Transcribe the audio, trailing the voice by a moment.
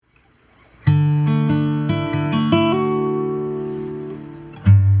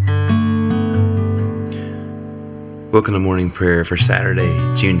Welcome to morning prayer for Saturday,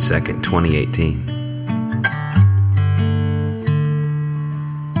 June 2nd, 2018.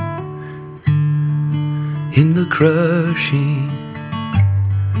 In the crushing,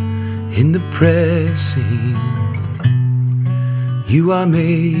 in the pressing, you are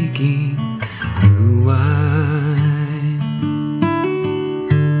making new wine.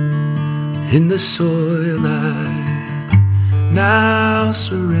 In the soil I now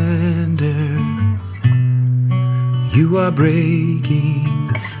surrender, you are breaking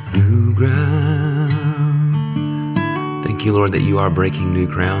new ground. Thank you, Lord, that you are breaking new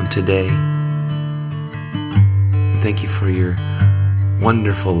ground today. We thank you for your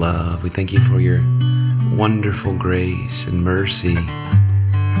wonderful love. We thank you for your wonderful grace and mercy.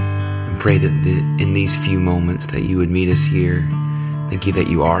 And pray that in these few moments that you would meet us here. Thank you that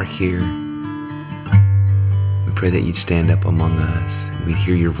you are here. We pray that you'd stand up among us and we'd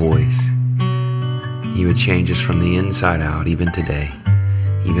hear your voice. You would change us from the inside out, even today,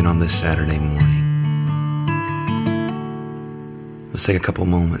 even on this Saturday morning. Let's take a couple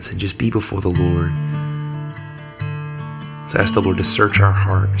moments and just be before the Lord. Let's ask the Lord to search our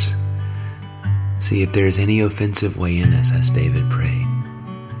hearts. See if there's any offensive way in us, as David prayed.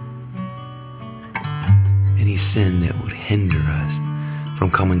 Any sin that would hinder us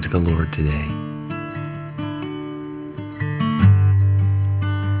from coming to the Lord today.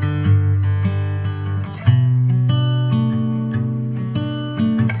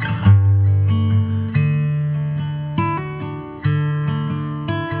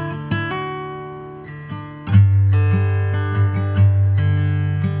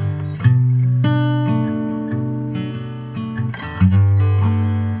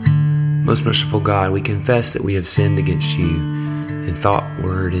 Most merciful God, we confess that we have sinned against you in thought,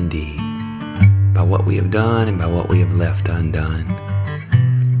 word, and deed, by what we have done and by what we have left undone.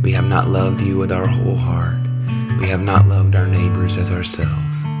 We have not loved you with our whole heart. We have not loved our neighbors as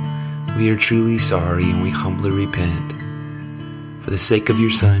ourselves. We are truly sorry and we humbly repent. For the sake of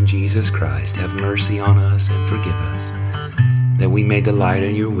your Son, Jesus Christ, have mercy on us and forgive us, that we may delight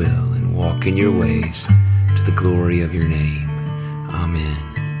in your will and walk in your ways to the glory of your name. Amen.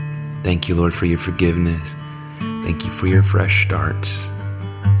 Thank you, Lord, for your forgiveness. Thank you for your fresh starts.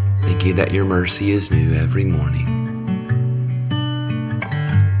 Thank you that your mercy is new every morning.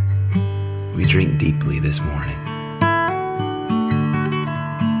 We drink deeply this morning.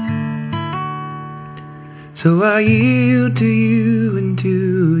 So I yield to you and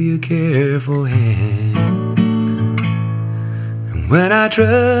to your careful hand. And when I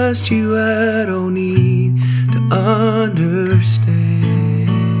trust you, I don't need to understand.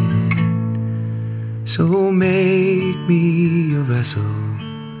 So make me a vessel,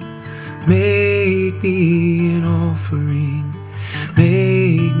 make me an offering,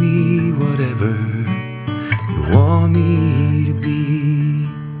 make me whatever you want me to be.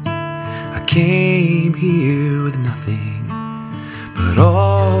 I came here with nothing, but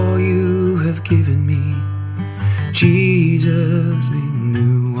all you have given me. Jesus, make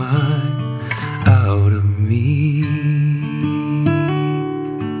new wine out of me.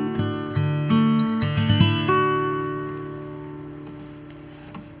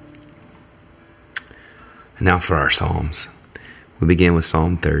 Now for our Psalms. We begin with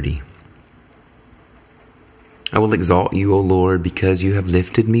Psalm 30. I will exalt you, O Lord, because you have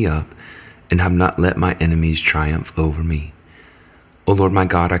lifted me up and have not let my enemies triumph over me. O Lord my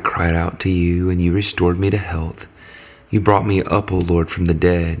God, I cried out to you, and you restored me to health. You brought me up, O Lord, from the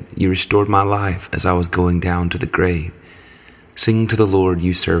dead. You restored my life as I was going down to the grave. Sing to the Lord,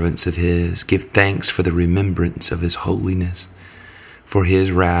 you servants of his. Give thanks for the remembrance of his holiness. For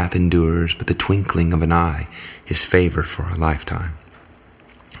his wrath endures but the twinkling of an eye, his favor for a lifetime.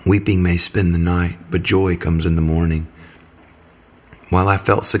 Weeping may spend the night, but joy comes in the morning. While I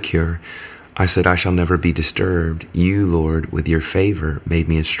felt secure, I said, I shall never be disturbed. You, Lord, with your favor, made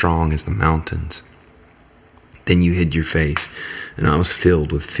me as strong as the mountains. Then you hid your face, and I was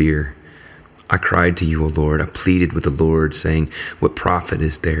filled with fear. I cried to you, O Lord. I pleaded with the Lord, saying, what profit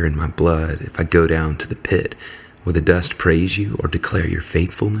is there in my blood if I go down to the pit? Will the dust praise you or declare your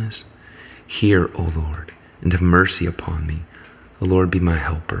faithfulness? Hear, O Lord, and have mercy upon me. O Lord, be my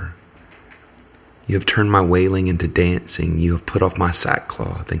helper. You have turned my wailing into dancing. You have put off my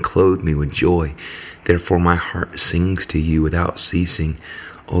sackcloth and clothed me with joy. Therefore my heart sings to you without ceasing.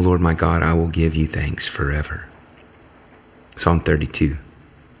 O Lord my God, I will give you thanks forever. Psalm 32.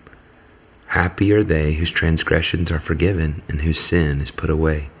 Happy are they whose transgressions are forgiven and whose sin is put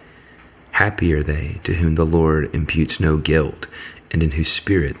away. Happy are they to whom the Lord imputes no guilt, and in whose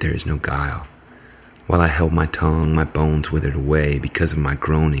spirit there is no guile. While I held my tongue, my bones withered away because of my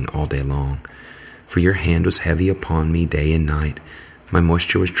groaning all day long. For your hand was heavy upon me day and night. My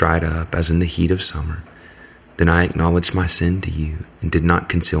moisture was dried up as in the heat of summer. Then I acknowledged my sin to you and did not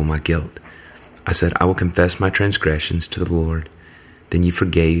conceal my guilt. I said, I will confess my transgressions to the Lord. Then you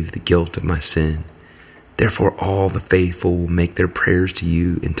forgave the guilt of my sin. Therefore all the faithful will make their prayers to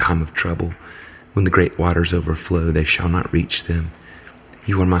you in time of trouble. When the great waters overflow, they shall not reach them.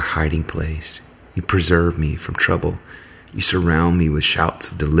 You are my hiding place. You preserve me from trouble. You surround me with shouts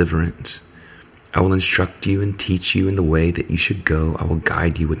of deliverance. I will instruct you and teach you in the way that you should go. I will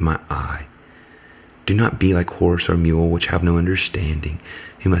guide you with my eye. Do not be like horse or mule, which have no understanding,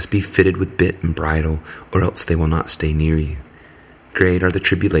 who must be fitted with bit and bridle, or else they will not stay near you. Great are the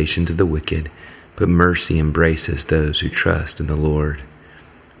tribulations of the wicked, but mercy embraces those who trust in the Lord.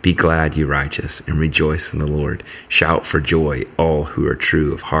 Be glad, you righteous, and rejoice in the Lord. Shout for joy, all who are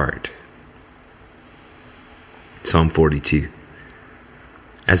true of heart. Psalm 42.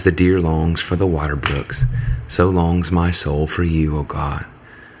 As the deer longs for the water brooks, so longs my soul for you, O God.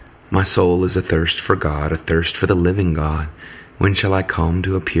 My soul is athirst for God, athirst for the living God. When shall I come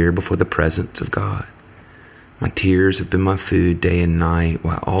to appear before the presence of God? My tears have been my food day and night,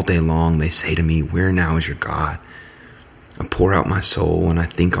 while all day long they say to me, where now is your God? I pour out my soul when I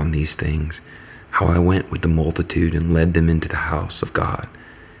think on these things, how I went with the multitude and led them into the house of God,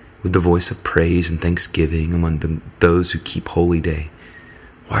 with the voice of praise and thanksgiving among those who keep holy day.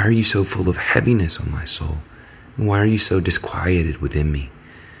 Why are you so full of heaviness, O my soul? And why are you so disquieted within me?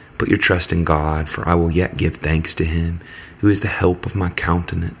 Put your trust in God, for I will yet give thanks to him, who is the help of my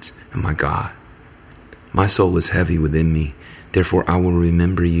countenance and my God. My soul is heavy within me, therefore I will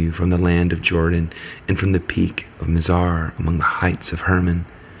remember you from the land of Jordan and from the peak of Mizar among the heights of Hermon.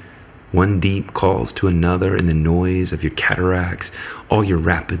 One deep calls to another in the noise of your cataracts. All your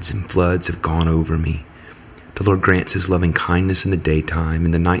rapids and floods have gone over me. The Lord grants his loving kindness in the daytime.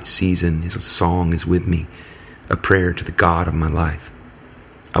 In the night season, his song is with me, a prayer to the God of my life.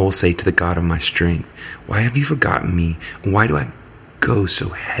 I will say to the God of my strength, why have you forgotten me? And why do I go so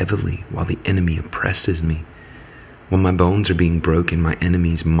heavily while the enemy oppresses me? When my bones are being broken, my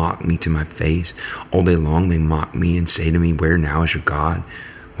enemies mock me to my face. All day long they mock me and say to me, where now is your God?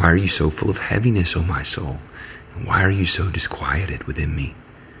 Why are you so full of heaviness, O my soul? And why are you so disquieted within me?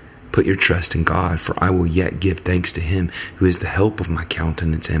 Put your trust in God, for I will yet give thanks to him who is the help of my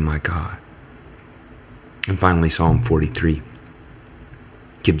countenance and my God. And finally, Psalm 43.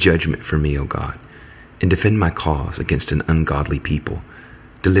 Give judgment for me, O God, and defend my cause against an ungodly people.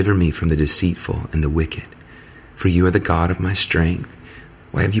 Deliver me from the deceitful and the wicked. For you are the God of my strength.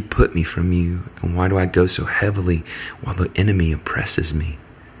 Why have you put me from you? And why do I go so heavily while the enemy oppresses me?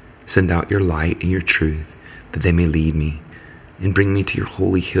 Send out your light and your truth, that they may lead me, and bring me to your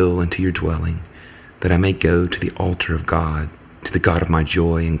holy hill and to your dwelling, that I may go to the altar of God, to the God of my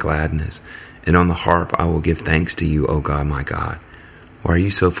joy and gladness. And on the harp I will give thanks to you, O God, my God. Why are you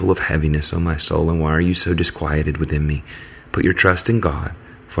so full of heaviness, O my soul, and why are you so disquieted within me? Put your trust in God,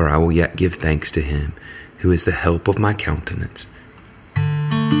 for I will yet give thanks to him, who is the help of my countenance.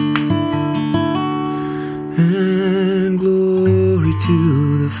 And glory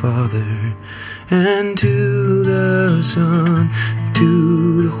to the Father, and to the Son, and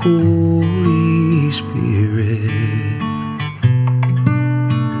to the Holy Spirit,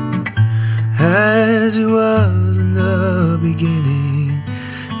 as it was in the beginning,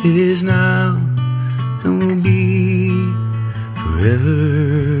 is now, and will be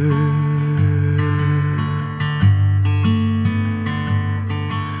forever.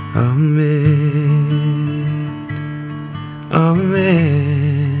 Amen.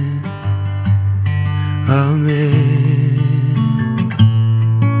 Amen. Amen.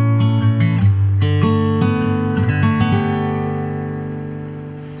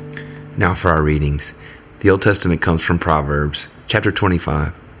 Now for our readings. The Old Testament comes from Proverbs, chapter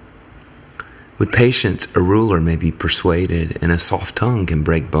 25. With patience a ruler may be persuaded, and a soft tongue can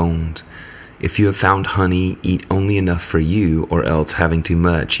break bones. If you have found honey, eat only enough for you, or else having too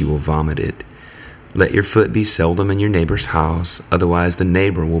much you will vomit it. Let your foot be seldom in your neighbor's house, otherwise the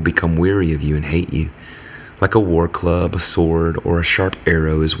neighbor will become weary of you and hate you. Like a war club, a sword, or a sharp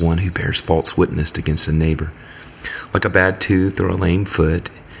arrow is one who bears false witness against a neighbor. Like a bad tooth or a lame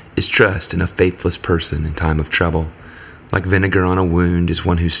foot is trust in a faithless person in time of trouble. Like vinegar on a wound is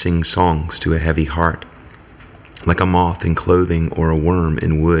one who sings songs to a heavy heart. Like a moth in clothing or a worm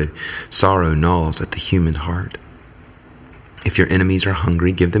in wood, sorrow gnaws at the human heart. If your enemies are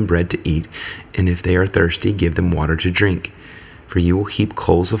hungry, give them bread to eat, and if they are thirsty, give them water to drink. For you will heap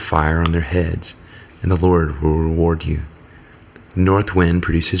coals of fire on their heads, and the Lord will reward you. The north wind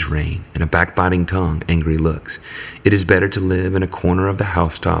produces rain, and a backbiting tongue angry looks. It is better to live in a corner of the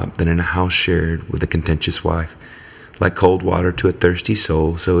housetop than in a house shared with a contentious wife. Like cold water to a thirsty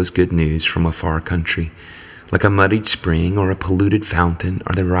soul, so is good news from a far country. Like a muddied spring or a polluted fountain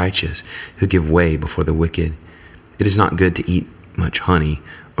are the righteous who give way before the wicked. It is not good to eat much honey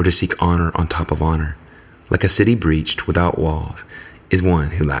or to seek honor on top of honor. Like a city breached without walls is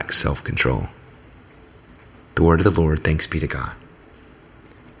one who lacks self-control. The word of the Lord, thanks be to God.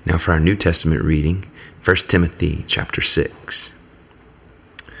 Now for our New Testament reading, 1 Timothy chapter 6.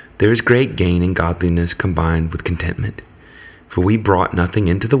 There is great gain in godliness combined with contentment. For we brought nothing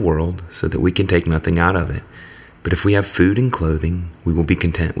into the world, so that we can take nothing out of it. But if we have food and clothing, we will be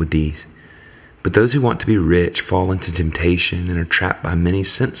content with these. But those who want to be rich fall into temptation and are trapped by many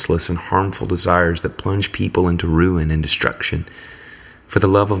senseless and harmful desires that plunge people into ruin and destruction. For the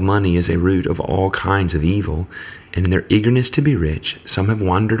love of money is a root of all kinds of evil, and in their eagerness to be rich, some have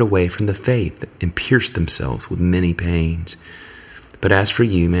wandered away from the faith and pierced themselves with many pains. But as for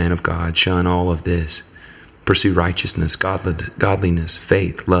you, man of God, shun all of this. Pursue righteousness, godliness,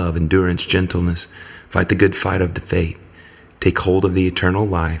 faith, love, endurance, gentleness. Fight the good fight of the faith. Take hold of the eternal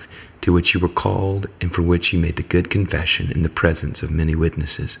life to which you were called and for which you made the good confession in the presence of many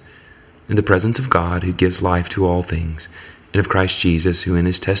witnesses. In the presence of God, who gives life to all things, and of Christ Jesus, who in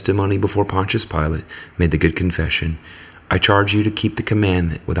his testimony before Pontius Pilate made the good confession, I charge you to keep the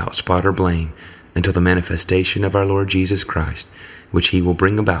commandment without spot or blame until the manifestation of our Lord Jesus Christ, which he will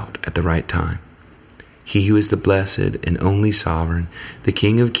bring about at the right time. He who is the blessed and only sovereign, the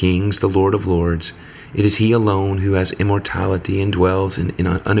King of kings, the Lord of lords, it is he alone who has immortality and dwells in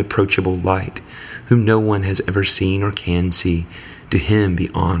unapproachable light, whom no one has ever seen or can see. To him be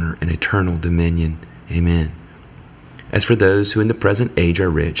honor and eternal dominion. Amen. As for those who in the present age are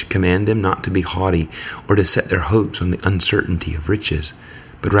rich, command them not to be haughty or to set their hopes on the uncertainty of riches,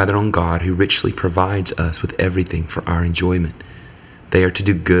 but rather on God, who richly provides us with everything for our enjoyment. They are to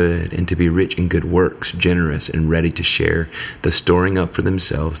do good and to be rich in good works, generous and ready to share, thus storing up for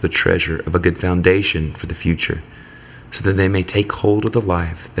themselves the treasure of a good foundation for the future, so that they may take hold of the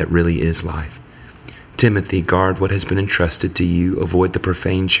life that really is life. Timothy, guard what has been entrusted to you. Avoid the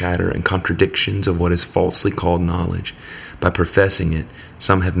profane chatter and contradictions of what is falsely called knowledge. By professing it,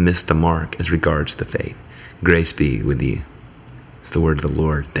 some have missed the mark as regards the faith. Grace be with you. It's the word of the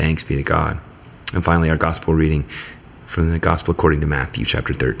Lord. Thanks be to God. And finally, our gospel reading from the Gospel according to Matthew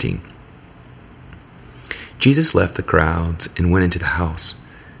chapter 13. Jesus left the crowds and went into the house,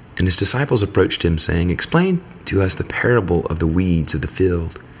 and his disciples approached him, saying, "Explain to us the parable of the weeds of the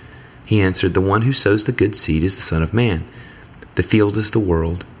field." He answered, "The one who sows the good seed is the Son of Man. The field is the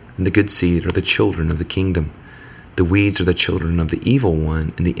world, and the good seed are the children of the kingdom. The weeds are the children of the evil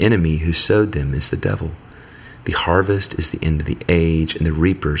one, and the enemy who sowed them is the devil. The harvest is the end of the age, and the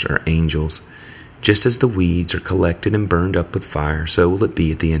reapers are angels. Just as the weeds are collected and burned up with fire, so will it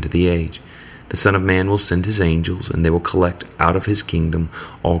be at the end of the age. The Son of Man will send his angels, and they will collect out of his kingdom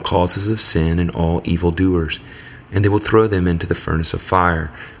all causes of sin and all evildoers, and they will throw them into the furnace of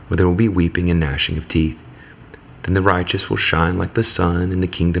fire, where there will be weeping and gnashing of teeth. Then the righteous will shine like the sun in the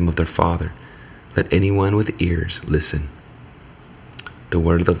kingdom of their Father. Let anyone with ears listen." The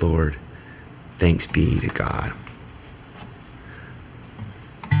word of the Lord. Thanks be to God.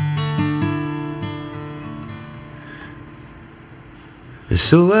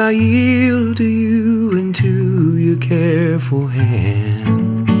 So I yield to you and to your careful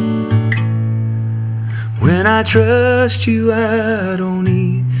hand. When I trust you, I don't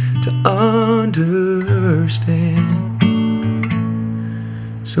need to understand.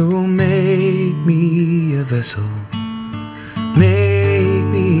 So make me a vessel, make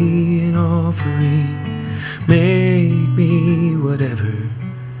me an offering, make me whatever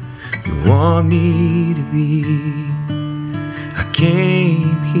you want me to be. I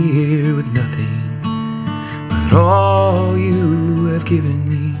came here with nothing but all you have given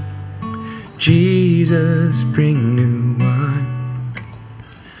me. Jesus, bring new wine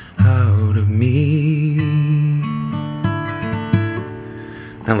out of me.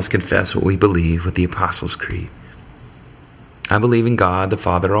 Now let's confess what we believe with the Apostles' Creed. I believe in God, the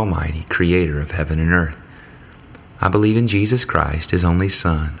Father Almighty, creator of heaven and earth. I believe in Jesus Christ, his only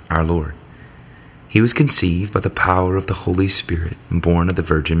Son, our Lord. He was conceived by the power of the Holy Spirit and born of the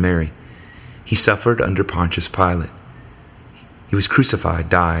Virgin Mary. He suffered under Pontius Pilate. He was crucified,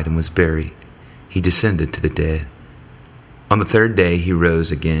 died, and was buried. He descended to the dead. On the third day he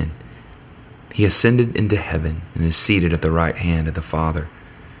rose again. He ascended into heaven and is seated at the right hand of the Father.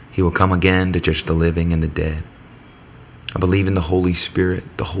 He will come again to judge the living and the dead. I believe in the Holy Spirit,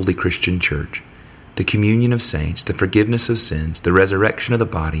 the holy Christian church, the communion of saints, the forgiveness of sins, the resurrection of the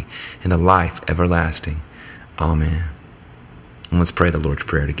body, and the life everlasting. Amen. And let's pray the Lord's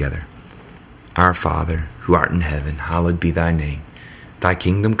Prayer together. Our Father, who art in heaven, hallowed be thy name. Thy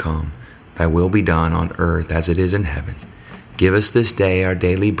kingdom come, thy will be done on earth as it is in heaven. Give us this day our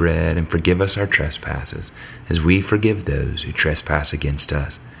daily bread, and forgive us our trespasses, as we forgive those who trespass against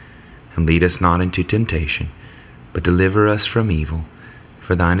us. And lead us not into temptation, but deliver us from evil.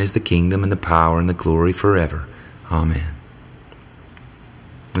 For thine is the kingdom and the power and the glory forever. Amen.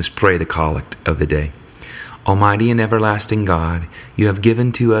 Let's pray the collect of the day. Almighty and everlasting God, you have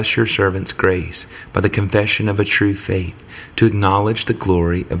given to us your servants grace by the confession of a true faith to acknowledge the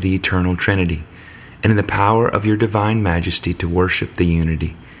glory of the eternal Trinity, and in the power of your divine majesty to worship the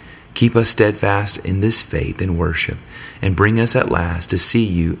unity. Keep us steadfast in this faith and worship, and bring us at last to see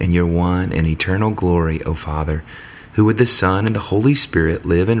you in your one and eternal glory, O Father, who with the Son and the Holy Spirit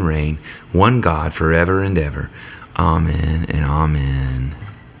live and reign, one God forever and ever. Amen and amen.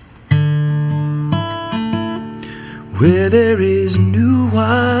 Where there is new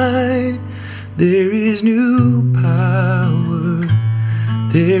wine, there is new power,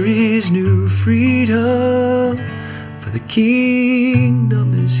 there is new freedom, for the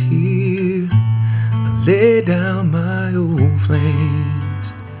kingdom is here. I lay down my old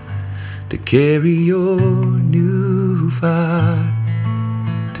flames to carry your new fire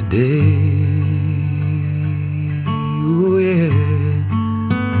today. Oh yeah.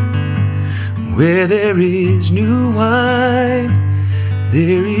 Where there is new wine,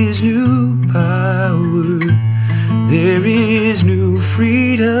 there is new power, there is new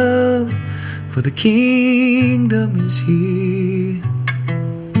freedom, for the kingdom is here.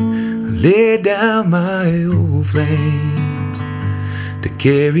 I lay down my old flames to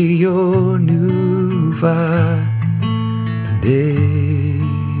carry your new fire today.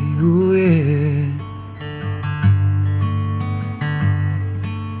 Oh yeah.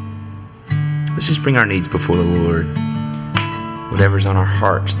 Let's just bring our needs before the Lord. Whatever's on our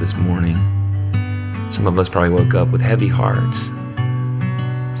hearts this morning. Some of us probably woke up with heavy hearts.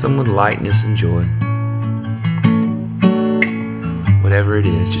 Some with lightness and joy. Whatever it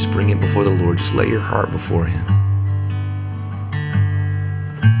is, just bring it before the Lord. Just lay your heart before Him.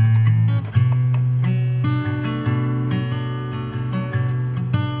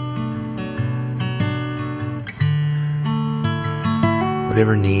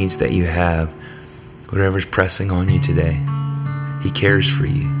 Whatever needs that you have, whatever's pressing on you today, He cares for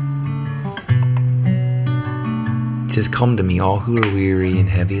you. He says, come to me, all who are weary and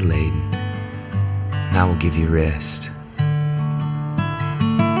heavy laden, and I will give you rest.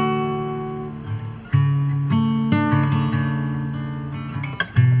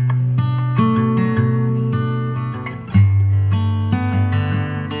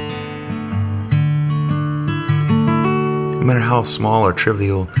 No matter how small or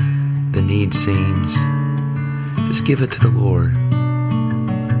trivial the need seems, just give it to the Lord.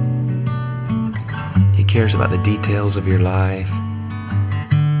 He cares about the details of your life.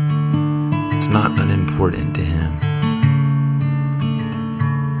 It's not unimportant to Him.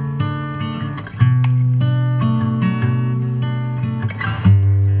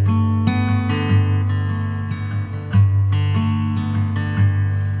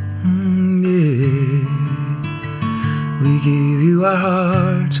 We give you our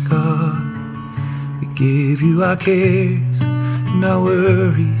hearts, God. We give you our cares and our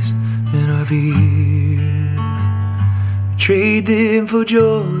worries and our fears. Trade them for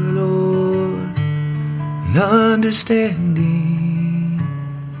joy, Lord, and understanding.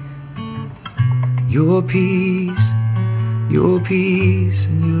 Your peace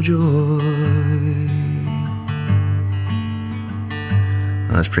and your joy.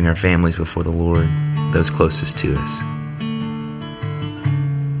 Now let's bring our families before the Lord, those closest to us.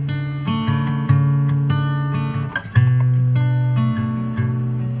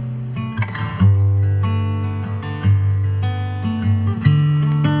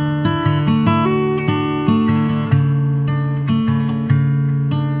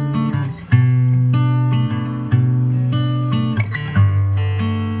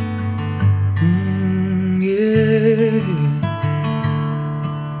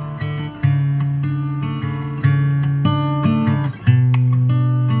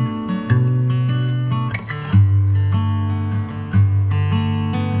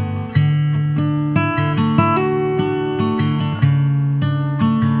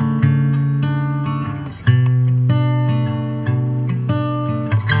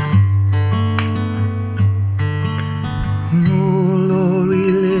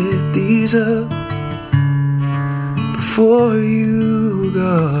 Up before you,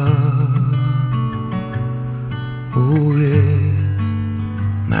 God. Oh yes,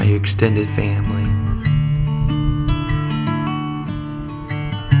 now your extended family.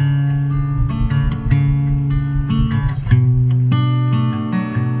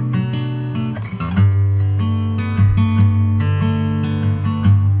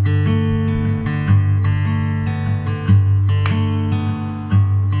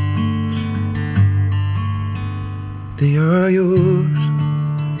 They are yours,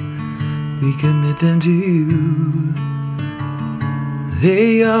 we commit them to you.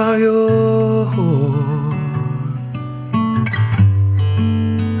 They are yours.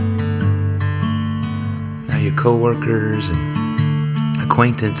 Now your co-workers and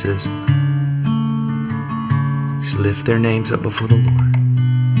acquaintances, just lift their names up before the Lord.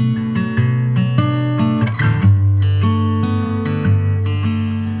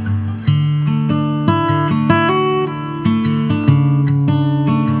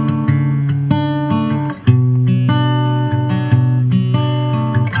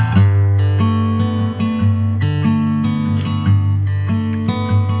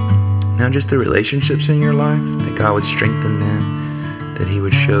 Now just the relationships in your life, that God would strengthen them, that He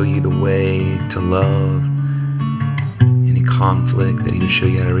would show you the way to love. Any conflict, that He would show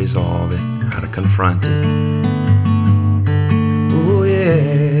you how to resolve it, how to confront it. Oh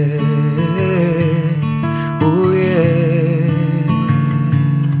yeah, oh yeah,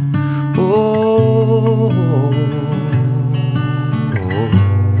 oh,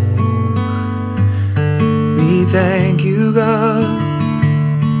 we thank you, God.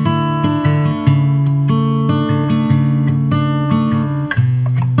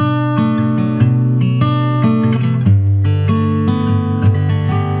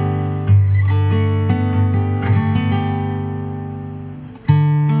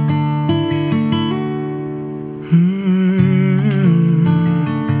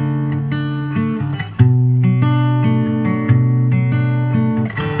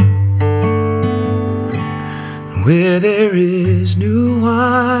 Where there is new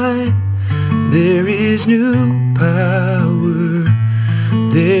wine, there is new power,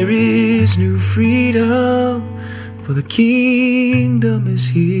 there is new freedom, for the kingdom is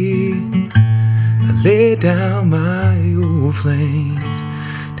here. I lay down my old flames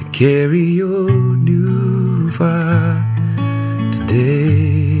to carry your new fire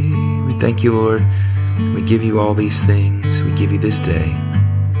today. We thank you, Lord. We give you all these things. We give you this day.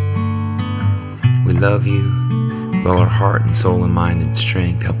 We love you. With all our heart and soul and mind and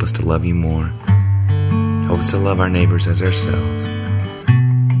strength, help us to love you more. Help us to love our neighbors as ourselves.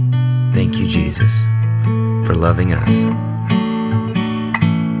 Thank you, Jesus, for loving us.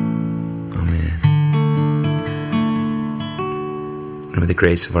 Amen. And with the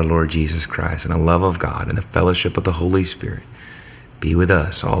grace of our Lord Jesus Christ and the love of God and the fellowship of the Holy Spirit be with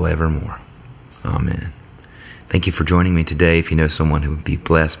us all evermore. Amen. Thank you for joining me today. If you know someone who would be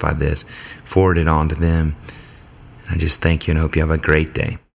blessed by this, forward it on to them. I just thank you and hope you have a great day.